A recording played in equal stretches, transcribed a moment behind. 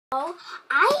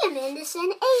I am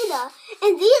Innocent Ada,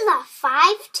 and these are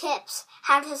 5 tips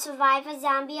how to survive a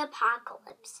zombie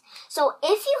apocalypse. So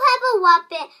if you have a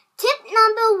weapon, tip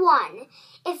number 1,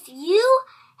 if you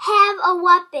have a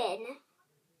weapon,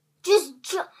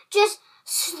 just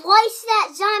slice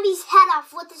that zombie's head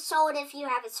off with a sword if you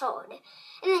have a sword.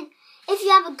 And then if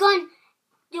you have a gun,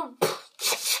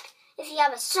 if you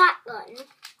have a shotgun.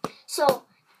 So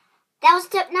that was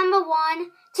tip number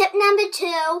 1. Tip number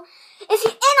 2, if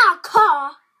you're in a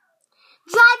car,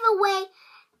 drive away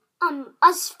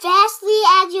as fastly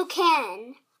as you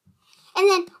can. And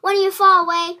then when you fall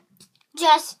away,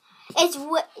 just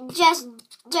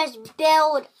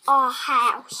build a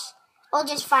house or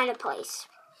just find a place.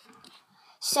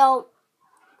 So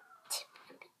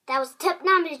that was tip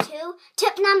number 2.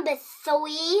 Tip number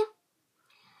 3,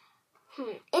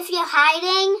 if you're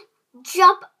hiding,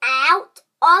 jump out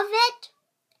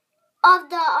of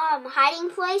the hiding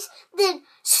place, then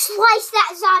slice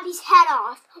that zombie's head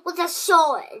off with a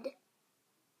sword,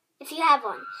 if you have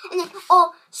one, and then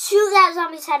shoot that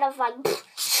zombie's head off like.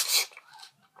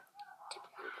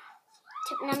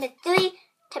 Tip number 3,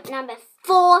 tip number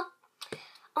 4.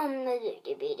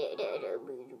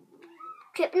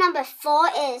 Tip number 4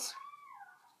 is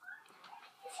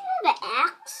if you have an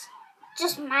axe,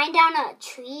 just mine down a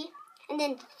tree and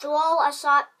then throw a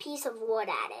sharp piece of wood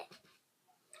at it.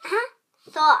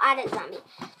 Throw it at a zombie.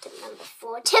 Tip number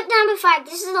 4. Tip number 5.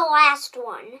 This is the last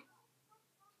one.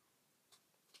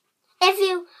 If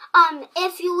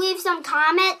you leave some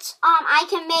comments, I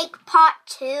can make part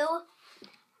 2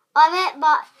 of it.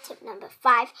 But tip number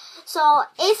 5. So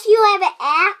if you have an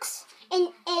axe and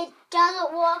it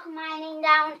doesn't work mining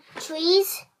down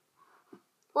trees,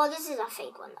 well, this is a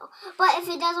fake one though. But if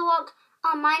it doesn't work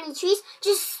mining trees,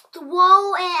 just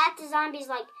throw it at the zombies.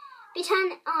 Like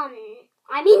pretend.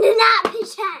 Do not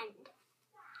pretend.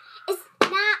 It's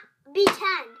not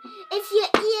pretend. If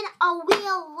you're in a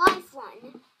real life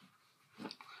one,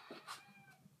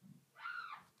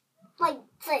 like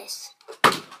this,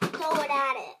 throw it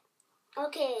at it.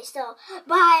 Okay, so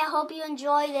bye. I hope you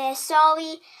enjoy this.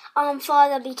 Sorry, for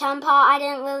the pretend part. I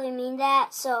didn't really mean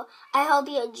that. So I hope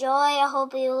you enjoy. I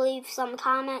hope you leave some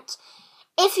comments.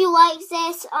 If you like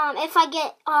this, if I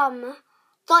get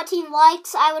 13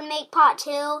 likes, I would make part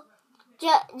 2.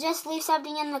 Just leave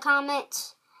something in the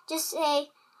comments. Just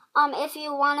say, if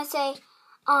you want to say,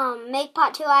 make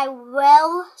part 2, I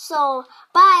will. So,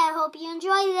 bye. I hope you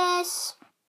enjoy this.